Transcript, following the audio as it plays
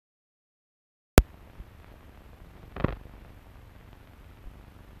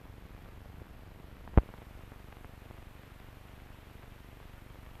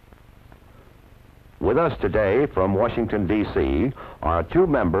With us today from Washington, D.C. are two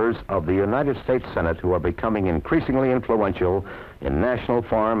members of the United States Senate who are becoming increasingly influential in national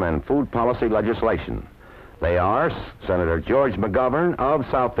farm and food policy legislation. They are Senator George McGovern of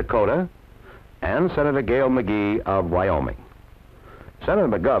South Dakota and Senator Gale McGee of Wyoming. Senator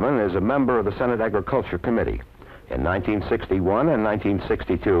McGovern is a member of the Senate Agriculture Committee. In 1961 and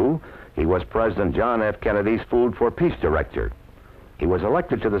 1962, he was President John F. Kennedy's Food for Peace Director. He was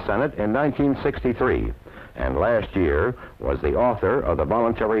elected to the Senate in 1963, and last year was the author of the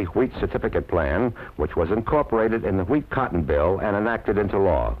Voluntary Wheat Certificate Plan, which was incorporated in the Wheat Cotton Bill and enacted into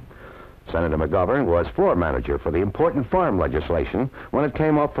law. Senator McGovern was floor manager for the important farm legislation when it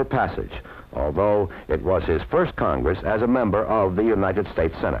came up for passage, although it was his first Congress as a member of the United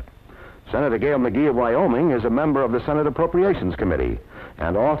States Senate. Senator Gale McGee of Wyoming is a member of the Senate Appropriations Committee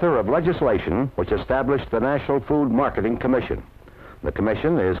and author of legislation which established the National Food Marketing Commission. The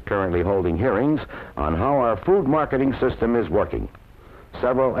commission is currently holding hearings on how our food marketing system is working.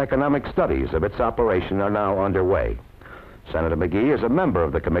 Several economic studies of its operation are now underway. Senator McGee is a member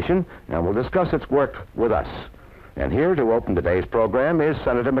of the commission and will discuss its work with us. And here to open today's program is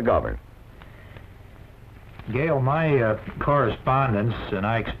Senator McGovern. Gale, my correspondence, and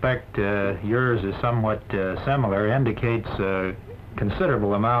I expect yours is somewhat similar, indicates a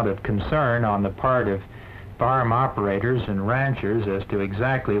considerable amount of concern on the part of farm operators and ranchers as to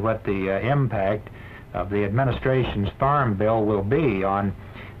exactly what the impact of the administration's farm bill will be on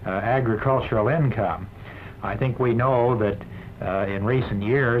agricultural income. I think we know that in recent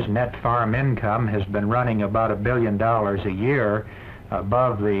years, net farm income has been running about $1 billion a year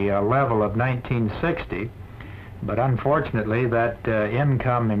above the level of 1960. But unfortunately, that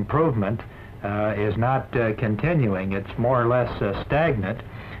income improvement is not continuing. It's more or less stagnant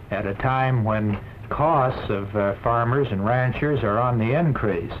at a time when costs of farmers and ranchers are on the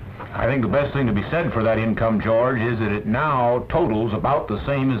increase. I think the best thing to be said for that income, George, is that it now totals about the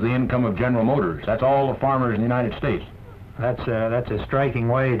same as the income of General Motors. That's all the farmers in the United States. That's a striking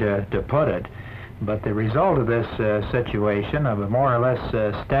way to put it. But the result of this situation of a more or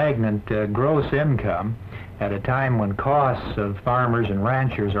less stagnant gross income at a time when costs of farmers and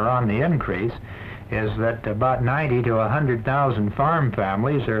ranchers are on the increase is that about 90 to 100,000 farm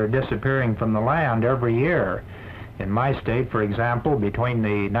families are disappearing from the land every year. In my state, for example, between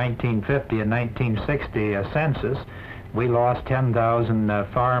the 1950 and 1960 census, we lost 10,000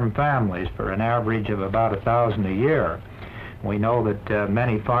 farm families for an average of about 1,000 a year. We know that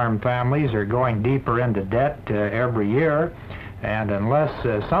many farm families are going deeper into debt every year, and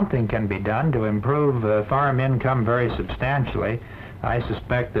unless something can be done to improve farm income very substantially, I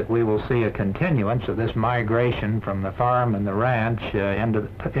suspect that we will see a continuance of this migration from the farm and the ranch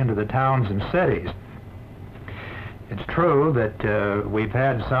into the towns and cities. It's true that we've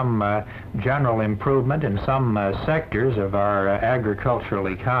had some general improvement in some sectors of our agricultural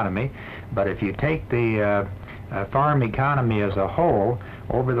economy, but if you take the farm economy as a whole,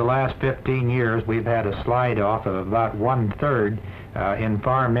 over the last 15 years we've had a slide off of about 1/3 in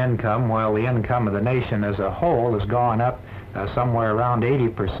farm income, while the income of the nation as a whole has gone up somewhere around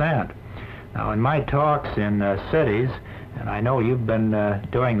 80%. Now, in my talks in cities, and I know you've been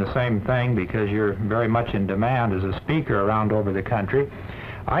doing the same thing because you're very much in demand as a speaker around over the country,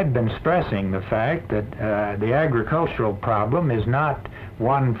 I've been stressing the fact that the agricultural problem is not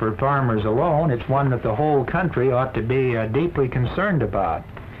one for farmers alone. It's one that the whole country ought to be deeply concerned about.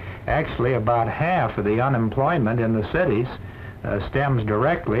 Actually, about half of the unemployment in the cities stems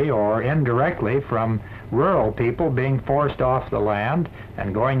directly or indirectly from rural people being forced off the land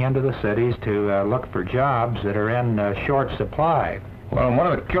and going into the cities to look for jobs that are in short supply. Well, and one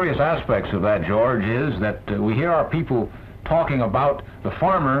of the curious aspects of that, George, is that we hear our people talking about the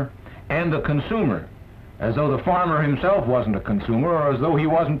farmer and the consumer, as though the farmer himself wasn't a consumer or as though he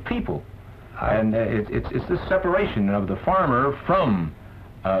wasn't people. And it's this separation of the farmer from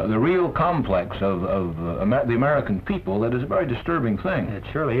the real complex of the American people that is a very disturbing thing. It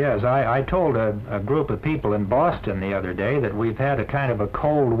surely is. I told a group of people in Boston the other day that we've had a kind of a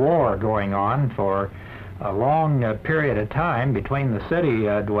Cold War going on for a long period of time between the city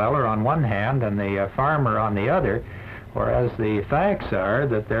dweller on one hand and the farmer on the other, whereas the facts are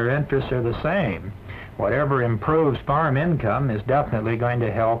that their interests are the same. Whatever improves farm income is definitely going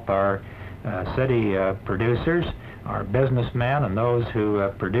to help our city producers, our businessmen, and those who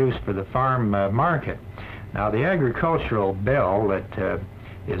produce for the farm market. Now, the agricultural bill that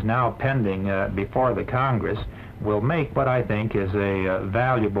is now pending before the Congress will make what I think is a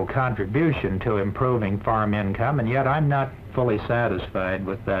valuable contribution to improving farm income, and yet I'm not fully satisfied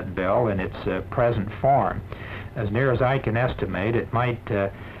with that bill in its present form. As near as I can estimate, it might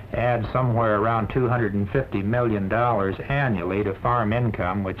add somewhere around $250 million annually to farm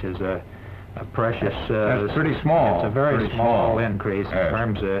income, which is a precious... that's pretty small. It's a very small increase Yes.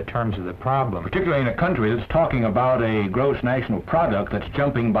 in terms of the problem. Particularly in a country that's talking about a gross national product that's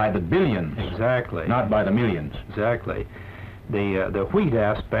jumping by the billions. Exactly. Not by the millions. Exactly. The wheat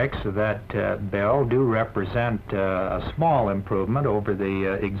aspects of that bill do represent a small improvement over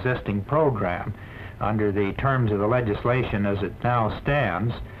the existing program. Under the terms of the legislation as it now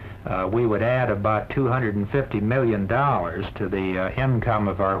stands, we would add about $250 million to the income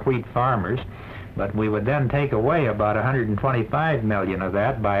of our wheat farmers, but we would then take away about $125 million of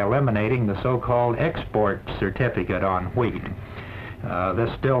that by eliminating the so-called export certificate on wheat. This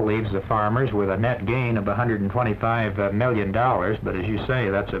still leaves the farmers with a net gain of $125 million, but as you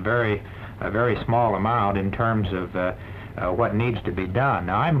say, that's a very small amount in terms of what needs to be done.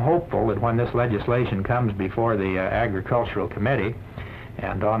 Now, I'm hopeful that when this legislation comes before the Agricultural Committee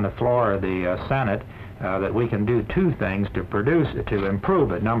and on the floor of the Senate, that we can do two things to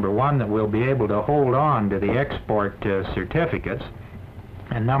improve it. Number one, that we'll be able to hold on to the export certificates,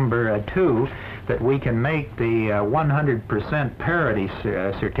 and number two, that we can make the 100% parity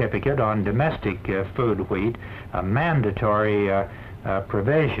certificate on domestic food wheat a mandatory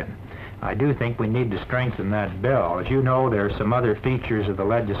provision. I do think we need to strengthen that bill. As you know, there are some other features of the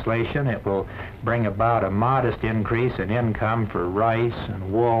legislation. It will bring about a modest increase in income for rice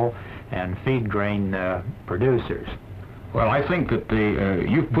and wool and feed grain producers. Well, I think that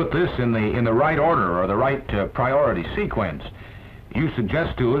you've put this in the right order, or the right priority sequence. You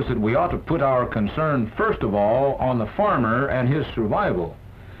suggest to us that we ought to put our concern, first of all, on the farmer and his survival,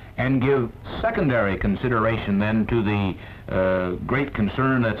 and give secondary consideration then to the great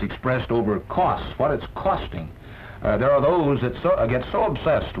concern that's expressed over costs, what it's costing. There are those that get so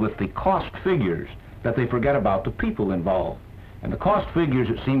obsessed with the cost figures that they forget about the people involved. And the cost figures,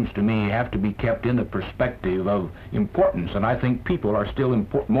 it seems to me, have to be kept in the perspective of importance, and I think people are still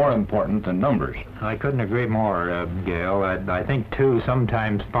more important than numbers. I couldn't agree more, Gale. I think, too,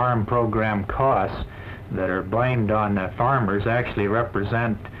 sometimes farm program costs that are blamed on farmers actually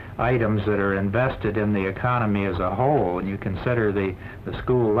represent items that are invested in the economy as a whole. And you consider the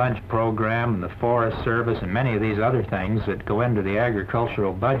school lunch program and the Forest Service and many of these other things that go into the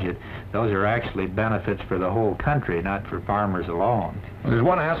agricultural budget, those are actually benefits for the whole country, not for farmers alone. Well, there's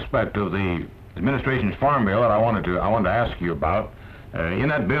one aspect of the administration's farm bill that I wanted to ask you about. In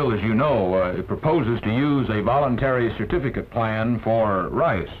that bill, as you know, it proposes to use a voluntary certificate plan for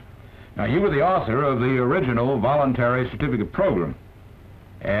rice. Now, you were the author of the original voluntary certificate program.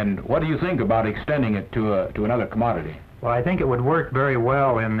 And what do you think about extending it to another commodity? Well, I think it would work very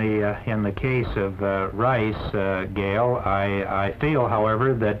well in the case of rice, Gale. I feel,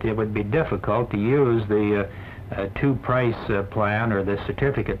 however, that it would be difficult to use the two-price plan or the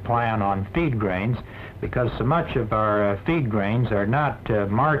certificate plan on feed grains, because so much of our feed grains are not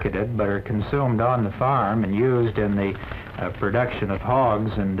marketed but are consumed on the farm and used in the production of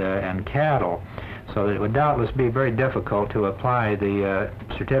hogs and cattle. So it would doubtless be very difficult to apply the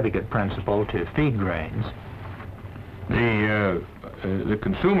certificate principle to feed grains. The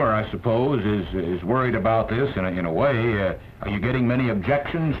consumer, I suppose, is worried about this in a way. Are you getting many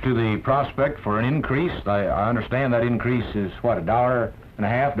objections to the prospect for an increase? I understand that increase is, what, $1.50,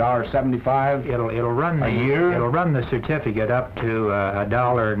 $1.75? It'll run a year. It'll run the certificate up to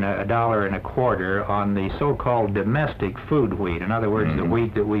 $1.25 on the so-called domestic food wheat. In other words, the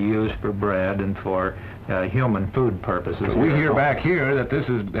wheat that we use for bread and for human food purposes. But we hear back here that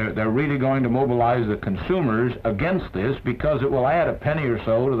they're really going to mobilize the consumers against this because it will add a penny or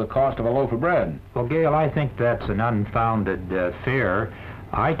so to the cost of a loaf of bread. Well, Gale, I think that's an unfounded fear.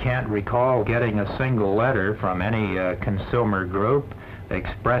 I can't recall getting a single letter from any consumer group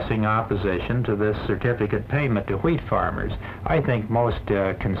expressing opposition to this certificate payment to wheat farmers. I think most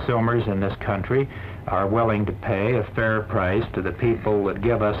consumers in this country are willing to pay a fair price to the people that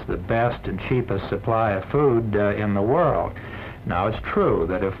give us the best and cheapest supply of food in the world. Now, it's true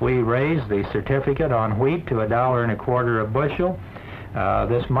that if we raise the certificate on wheat to $1.25 a bushel,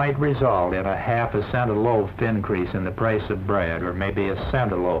 this might result in a half-a-cent a loaf increase in the price of bread, or maybe a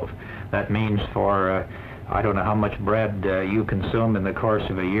cent a loaf. That means for I don't know how much bread you consume in the course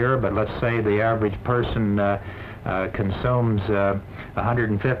of a year, but let's say the average person consumes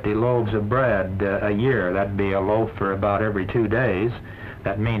 150 loaves of bread a year. That'd be a loaf for about every 2 days.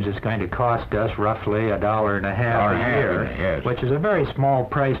 That means it's going to cost us roughly $1.50 a year, yes, which is a very small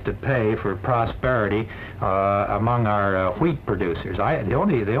price to pay for prosperity among our wheat producers. The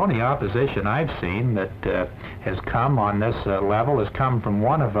only opposition I've seen that has come on this level has come from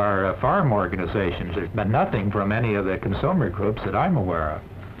one of our farm organizations. There's been nothing from any of the consumer groups that I'm aware of.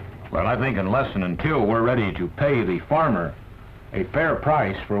 Well, I think unless and until we're ready to pay the farmer a fair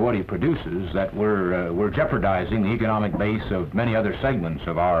price for what he produces, that we're jeopardizing the economic base of many other segments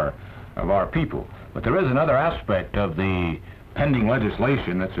of our people. But there is another aspect of the pending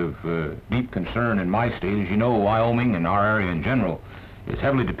legislation that's of deep concern in my state. As you know, Wyoming and our area in general is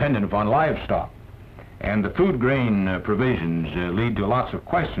heavily dependent upon livestock. And the food grain provisions lead to lots of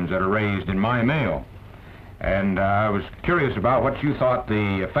questions that are raised in my mail. And I was curious about what you thought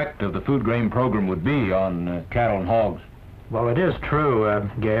the effect of the food grain program would be on cattle and hogs. Well, it is true,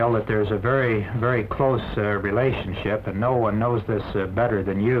 Gale, that there's a very, very close relationship, and no one knows this better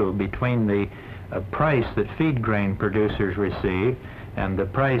than you, between the price that feed grain producers receive and the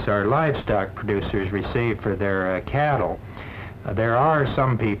price our livestock producers receive for their cattle. There are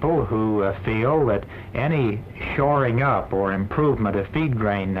some people who feel that any shoring up or improvement of feed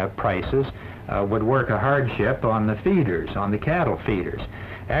grain prices would work a hardship on the feeders, on the cattle feeders.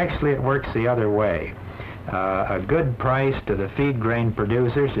 Actually, it works the other way. A good price to the feed grain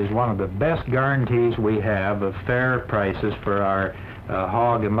producers is one of the best guarantees we have of fair prices for our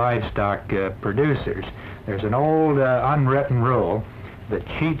hog and livestock producers. There's an old unwritten rule that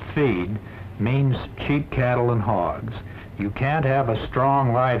cheap feed means cheap cattle and hogs. You can't have a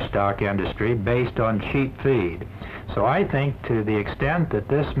strong livestock industry based on cheap feed. So I think to the extent that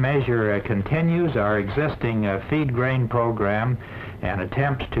this measure continues our existing feed grain program and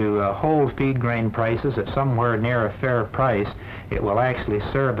attempts to hold feed grain prices at somewhere near a fair price, it will actually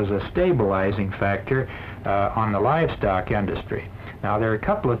serve as a stabilizing factor on the livestock industry. Now, there are a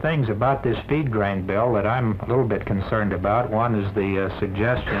couple of things about this feed grain bill that I'm a little bit concerned about. One is the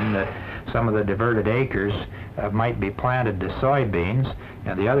suggestion that some of the diverted acres might be planted to soybeans,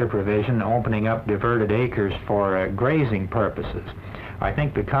 and the other provision opening up diverted acres for grazing purposes. I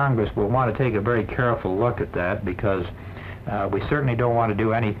think the Congress will want to take a very careful look at that, because we certainly don't want to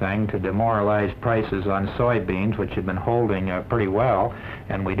do anything to demoralize prices on soybeans, which have been holding pretty well,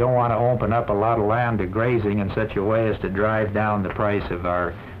 and we don't want to open up a lot of land to grazing in such a way as to drive down the price of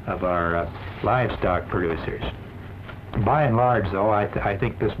our livestock producers. By and large, though, I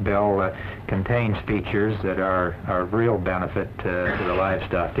think this bill contains features that are of real benefit to the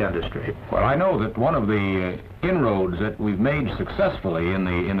livestock industry. Well, I know that one of the inroads that we've made successfully in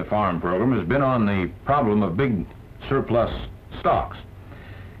the farm program has been on the problem of big surplus stocks.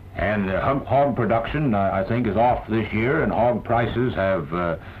 And hog production, I think, is off this year, and hog prices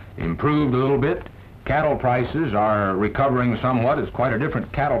have improved a little bit. Cattle prices are recovering somewhat. It's quite a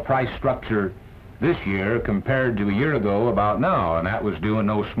different cattle price structure this year compared to a year ago about now, and that was due in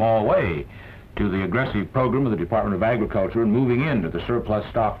no small way to the aggressive program of the Department of Agriculture in moving into the surplus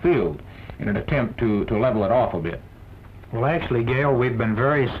stock field in an attempt to level it off a bit. Well, actually, Gale, we've been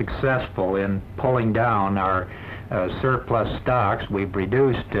very successful in pulling down our surplus stocks. We've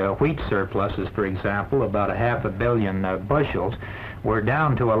reduced wheat surpluses, for example, about 500 million bushels. We're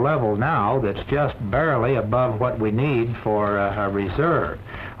down to a level now that's just barely above what we need for a reserve.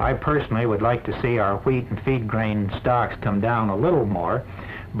 I personally would like to see our wheat and feed grain stocks come down a little more,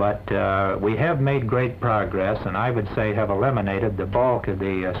 but we have made great progress, and I would say have eliminated the bulk of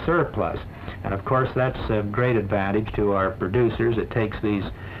the surplus. And of course, that's a great advantage to our producers. It takes these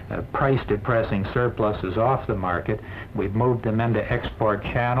price-depressing surpluses off the market. We've moved them into export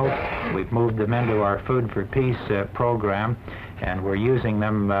channels. We've moved them into our Food for Peace program, and we're using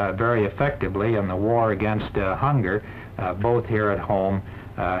them very effectively in the war against hunger, both here at home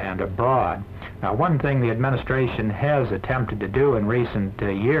and abroad. Now, one thing the administration has attempted to do in recent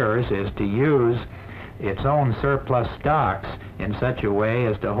years is to use its own surplus stocks in such a way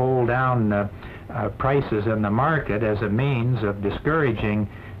as to hold down prices in the market as a means of discouraging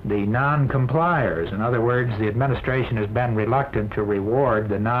the non-compliers. In other words, the administration has been reluctant to reward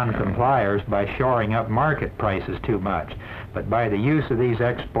the non-compliers by shoring up market prices too much. But by the use of these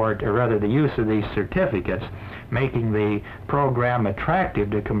the use of these certificates, making the program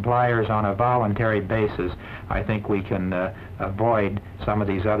attractive to compliers on a voluntary basis, I think we can avoid some of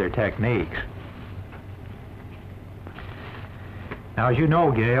these other techniques. Now, as you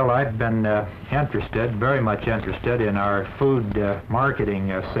know, Gale, I've been very much interested in our food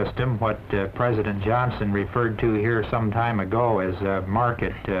marketing system, what President Johnson referred to here some time ago as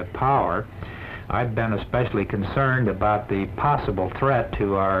market power. I've been especially concerned about the possible threat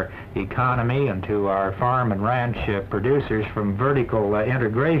to our economy and to our farm and ranch producers from vertical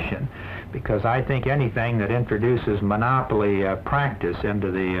integration, because I think anything that introduces monopoly practice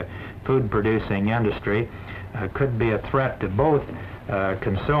into the food-producing industry could be a threat to both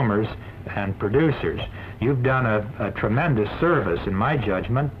consumers and producers. You've done a tremendous service, in my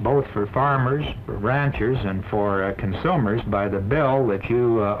judgment, both for farmers, for ranchers, and for consumers by the bill that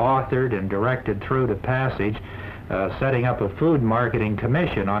you authored and directed through to passage, setting up a food marketing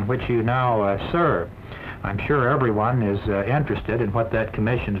commission on which you now serve. I'm sure everyone is interested in what that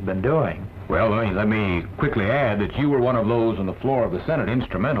commission's been doing. Well, let me quickly add that you were one of those on the floor of the Senate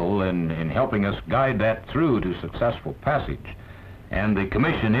instrumental in helping us guide that through to successful passage. And the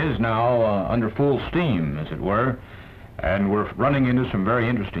commission is now under full steam, as it were, and we're running into some very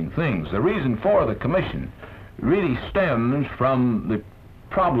interesting things. The reason for the commission really stems from the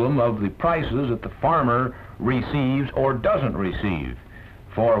problem of the prices that the farmer receives or doesn't receive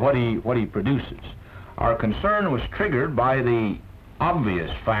for what he produces. Our concern was triggered by the obvious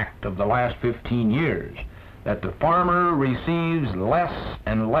fact of the last 15 years that the farmer receives less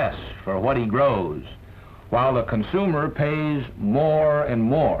and less for what he grows, while the consumer pays more and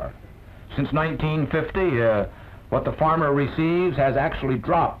more. Since 1950, what the farmer receives has actually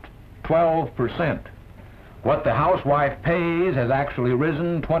dropped 12%. What the housewife pays has actually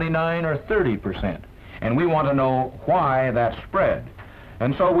risen 29 or 30%. And we want to know why that spread.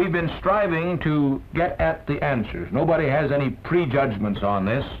 And so we've been striving to get at the answers. Nobody has any prejudgments on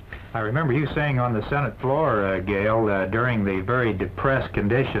this. I remember you saying on the Senate floor, Gale, during the very depressed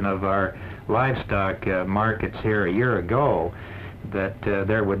condition of our livestock markets here a year ago, that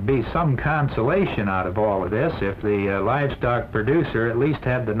there would be some consolation out of all of this if the livestock producer at least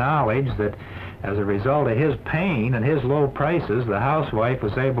had the knowledge that as a result of his pain and his low prices, the housewife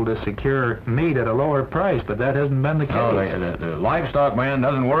was able to secure meat at a lower price, but that hasn't been the case. No, the livestock man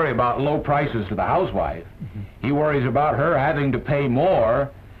doesn't worry about low prices to the housewife. He worries about her having to pay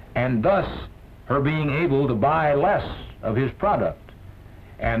more and thus her being able to buy less of his product.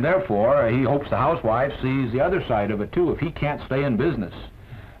 And therefore, he hopes the housewife sees the other side of it too. If he can't stay in business,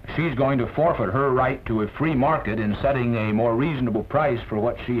 she's going to forfeit her right to a free market in setting a more reasonable price for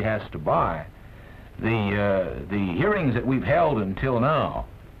what she has to buy. The hearings that we've held until now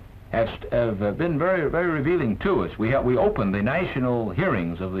have been very, very revealing to us. We opened the national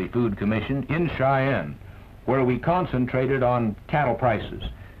hearings of the Food Commission in Cheyenne, where we concentrated on cattle prices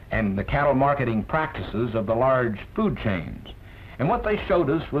and the cattle marketing practices of the large food chains. And what they showed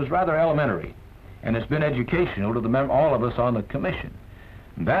us was rather elementary, and it's been educational to all of us on the commission.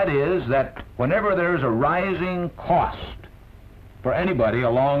 That is that whenever there's a rising cost for anybody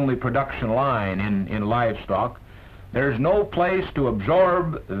along the production line in livestock, there's no place to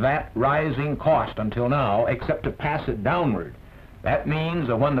absorb that rising cost until now except to pass it downward. That means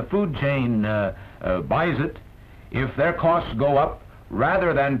that when the food chain buys it, if their costs go up,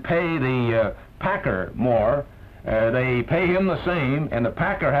 rather than pay the packer more, they pay him the same, and the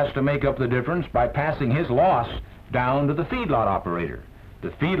packer has to make up the difference by passing his loss down to the feedlot operator. The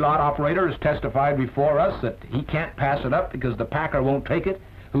feedlot operator has testified before us that he can't pass it up because the packer won't take it,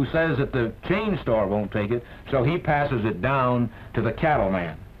 who says that the chain store won't take it, so he passes it down to the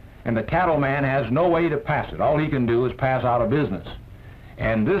cattleman. And the cattleman has no way to pass it. All he can do is pass out of business.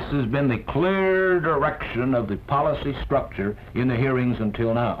 And this has been the clear direction of the policy structure in the hearings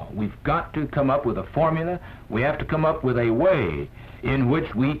until now. We've got to come up with a formula. We have to come up with a way in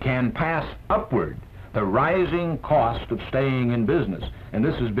which we can pass upward the rising cost of staying in business. And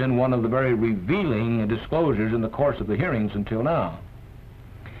this has been one of the very revealing disclosures in the course of the hearings until now.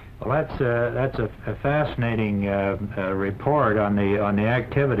 Well, that's a fascinating report on the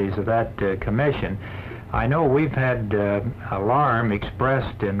activities of that commission. I know we've had alarm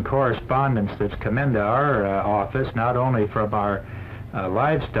expressed in correspondence that's come into our office, not only from our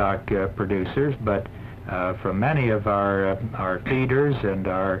livestock producers, but from many of our feeders and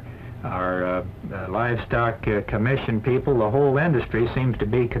our livestock commission people. The whole industry seems to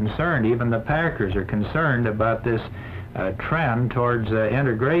be concerned. Even the packers are concerned about this trend towards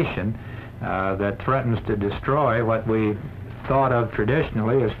integration that threatens to destroy what we thought of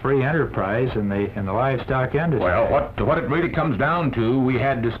traditionally as free enterprise in the livestock industry. Well, what it really comes down to, we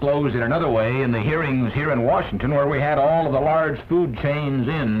had disclosed in another way in the hearings here in Washington, where we had all of the large food chains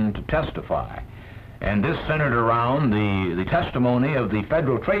in to testify. And this centered around the testimony of the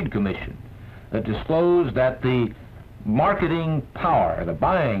Federal Trade Commission that disclosed that the marketing power, the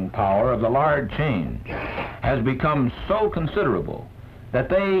buying power of the large chains has become so considerable that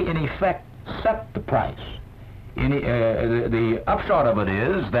they, in effect, set the price. The upshot of it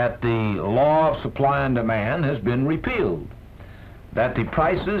is that the law of supply and demand has been repealed. That the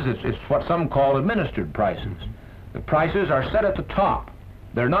prices, it's what some call administered prices. The prices are set at the top.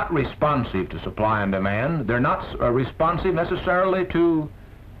 They're not responsive to supply and demand. They're not responsive necessarily to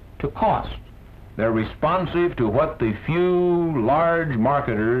cost. They're responsive to what the few large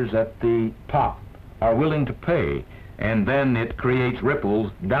marketers at the top are willing to pay, and then it creates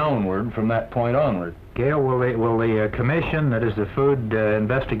ripples downward from that point onward. Gale, will the commission, that is the Food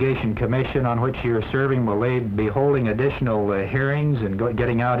Investigation Commission on which you're serving, will they be holding additional hearings and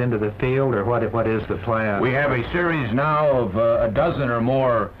getting out into the field, or what is the plan? We have a series now of a dozen or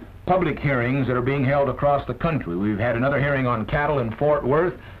more public hearings that are being held across the country. We've had another hearing on cattle in Fort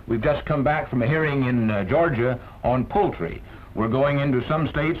Worth. We've just come back from a hearing in Georgia on poultry. We're going into some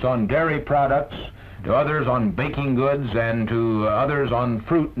states on dairy products, to others on baking goods, and to others on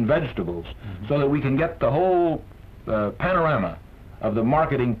fruit and vegetables, so that we can get the whole panorama of the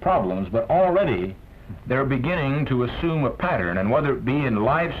marketing problems. But already they're beginning to assume a pattern, and whether it be in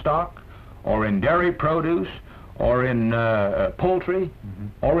livestock or in dairy produce or in poultry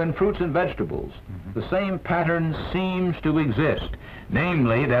or in fruits and vegetables, the same pattern seems to exist,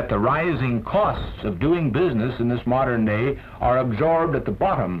 namely that the rising costs of doing business in this modern day are absorbed at the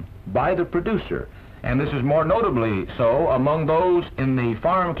bottom by the producer. And this is more notably so among those in the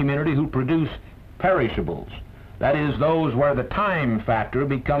farm community who produce perishables. That is, those where the time factor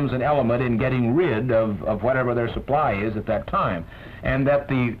becomes an element in getting rid of whatever their supply is at that time. And that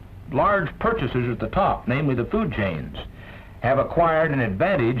the large purchasers at the top, namely the food chains, have acquired an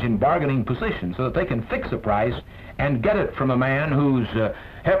advantage in bargaining position so that they can fix a price and get it from a man whose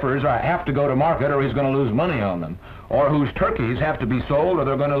heifers have to go to market or he's going to lose money on them, or whose turkeys have to be sold or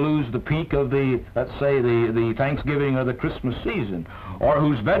they're going to lose the peak of the, let's say, the Thanksgiving or the Christmas season, or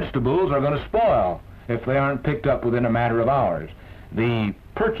whose vegetables are going to spoil if they aren't picked up within a matter of hours. The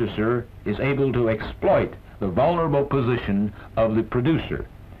purchaser is able to exploit the vulnerable position of the producer.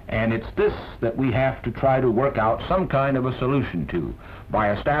 And it's this that we have to try to work out some kind of a solution to,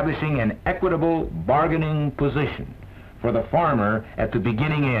 by establishing an equitable bargaining position for the farmer at the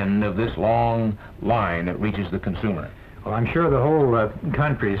beginning end of this long line that reaches the consumer. Well, I'm sure the whole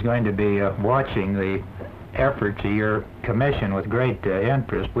country is going to be watching the efforts of your commission with great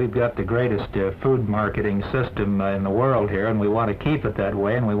interest. We've got the greatest food marketing system in the world here, and we want to keep it that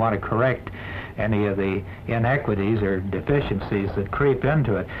way, and we want to correct any of the inequities or deficiencies that creep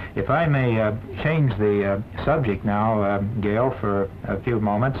into it. If I may change the subject now, Gale, for a few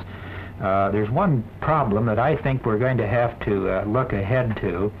moments, there's one problem that I think we're going to have to look ahead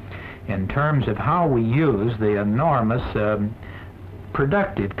to in terms of how we use the enormous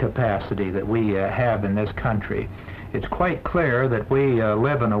productive capacity that we have in this country. It's quite clear that we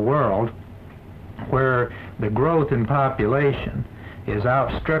live in a world where the growth in population is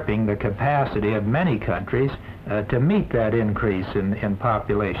outstripping the capacity of many countries to meet that increase in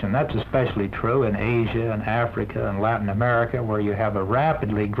population. That's especially true in Asia and Africa and Latin America, where you have a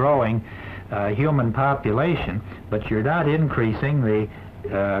rapidly growing human population, but you're not increasing the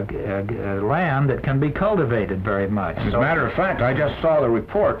land that can be cultivated very much. As a matter of fact, I just saw the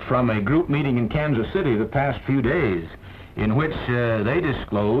report from a group meeting in Kansas City the past few days, in which they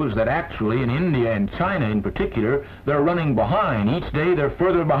disclose that actually in India and China in particular, they're running behind. Each day they're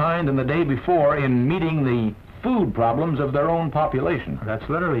further behind than the day before in meeting the food problems of their own population. That's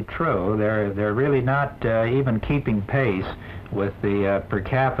literally true. They're really not even keeping pace with the per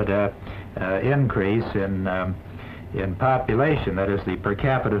capita increase in population. That is, the per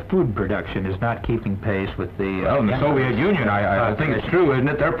capita food production is not keeping pace with the... Well, in the Soviet Union, I think it's true, isn't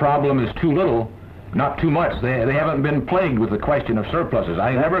it? Their problem is too little, not too much. They haven't been plagued with the question of surpluses.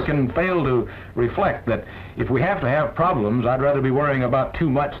 I never can fail to reflect that if we have to have problems, I'd rather be worrying about too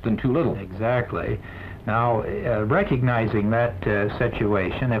much than too little. Exactly. Now, recognizing that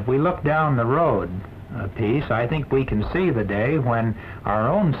situation, if we look down the road a piece, I think we can see the day when our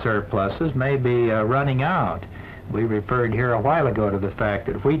own surpluses may be running out. We referred here a while ago to the fact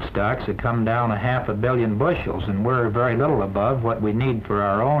that wheat stocks have come down 500 million bushels, and we're very little above what we need for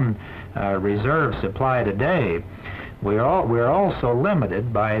our own reserve supply today. We're also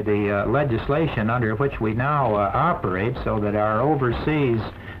limited by the legislation under which we now operate, so that our overseas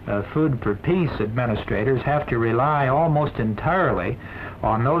Food for Peace administrators have to rely almost entirely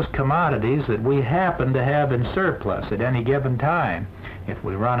on those commodities that we happen to have in surplus at any given time. If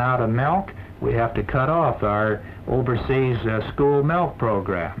we run out of milk, we have to cut off our overseas school milk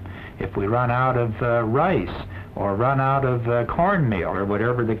program. If we run out of rice or run out of cornmeal or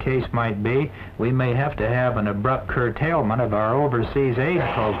whatever the case might be, we may have to have an abrupt curtailment of our overseas aid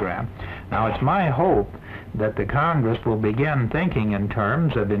program. Now, it's my hope that the Congress will begin thinking in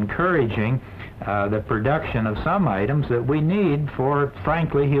terms of encouraging the production of some items that we need for,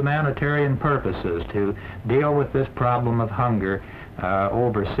 frankly, humanitarian purposes to deal with this problem of hunger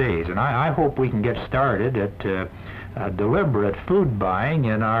overseas. And I hope we can get started at deliberate food buying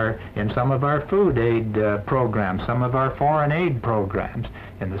in some of our food aid programs, some of our foreign aid programs,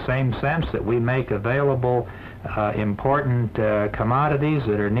 in the same sense that we make available important commodities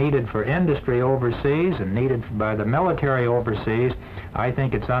that are needed for industry overseas and needed by the military overseas. I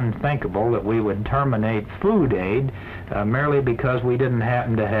think it's unthinkable that we would terminate food aid merely because we didn't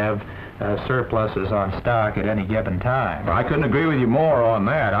happen to have surpluses on stock at any given time. I couldn't agree with you more on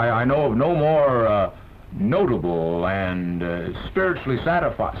that. I know of no more notable and spiritually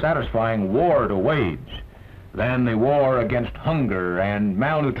satisfying war to wage than the war against hunger and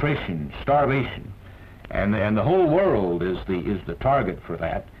malnutrition, starvation. And the whole world is the target for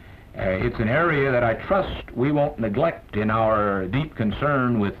that. It's an area that I trust we won't neglect in our deep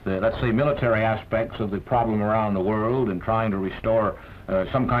concern with, let's say, military aspects of the problem around the world and trying to restore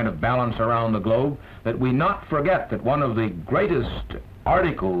some kind of balance around the globe, that we not forget that one of the greatest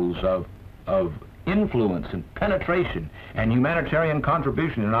articles of influence and penetration and humanitarian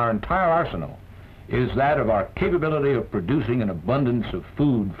contribution in our entire arsenal is that of our capability of producing an abundance of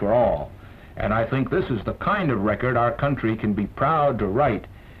food for all. And I think this is the kind of record our country can be proud to write,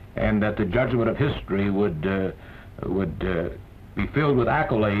 and that the judgment of history would be filled with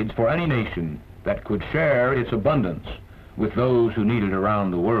accolades for any nation that could share its abundance with those who need it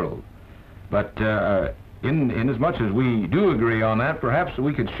around the world. But in as much as we do agree on that, perhaps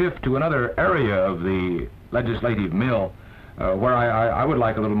we could shift to another area of the legislative mill where I would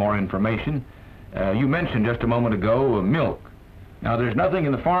like a little more information. You mentioned just a moment ago milk. Now, there's nothing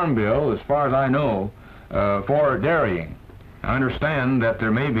in the Farm Bill, as far as I know, for dairying. I understand that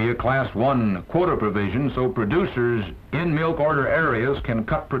there may be a Class 1 quota provision, so producers in milk order areas can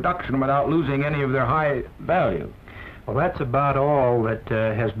cut production without losing any of their high value. Well, that's about all that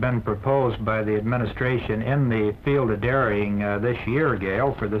has been proposed by the administration in the field of dairying this year,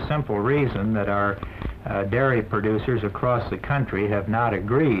 Gale, for the simple reason that our dairy producers across the country have not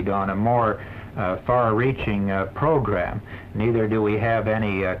agreed on a more far-reaching program. Neither do we have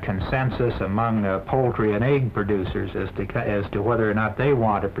any consensus among poultry and egg producers as to whether or not they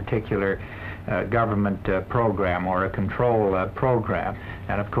want a particular government program or a control program.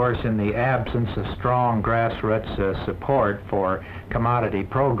 And of course, in the absence of strong grassroots support for commodity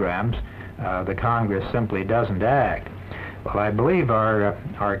programs, the Congress simply doesn't act. Well, I believe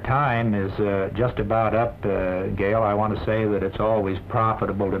our time is just about up, Gale. I want to say that it's always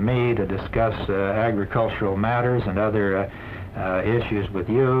profitable to me to discuss agricultural matters and other issues with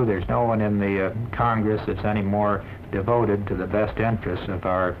you. There's no one in the Congress that's any more devoted to the best interests of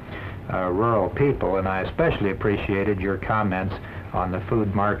our rural people, and I especially appreciated your comments on the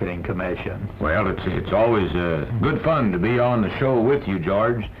Food Marketing Commission. Well, it's always good fun to be on the show with you,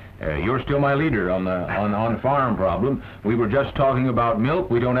 George. You're still my leader on the farm problem. We were just talking about milk.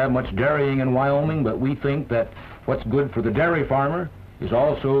 We don't have much dairying in Wyoming, but we think that what's good for the dairy farmer is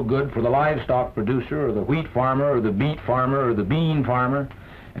also good for the livestock producer, or the wheat farmer, or the beet farmer, or the bean farmer,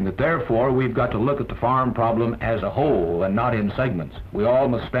 and that therefore we've got to look at the farm problem as a whole and not in segments. We all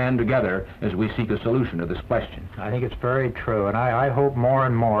must stand together as we seek a solution to this question. I think it's very true, and I hope more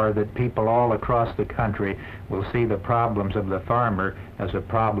and more that people all across the country will see the problems of the farmer as a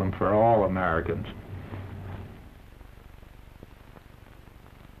problem for all Americans.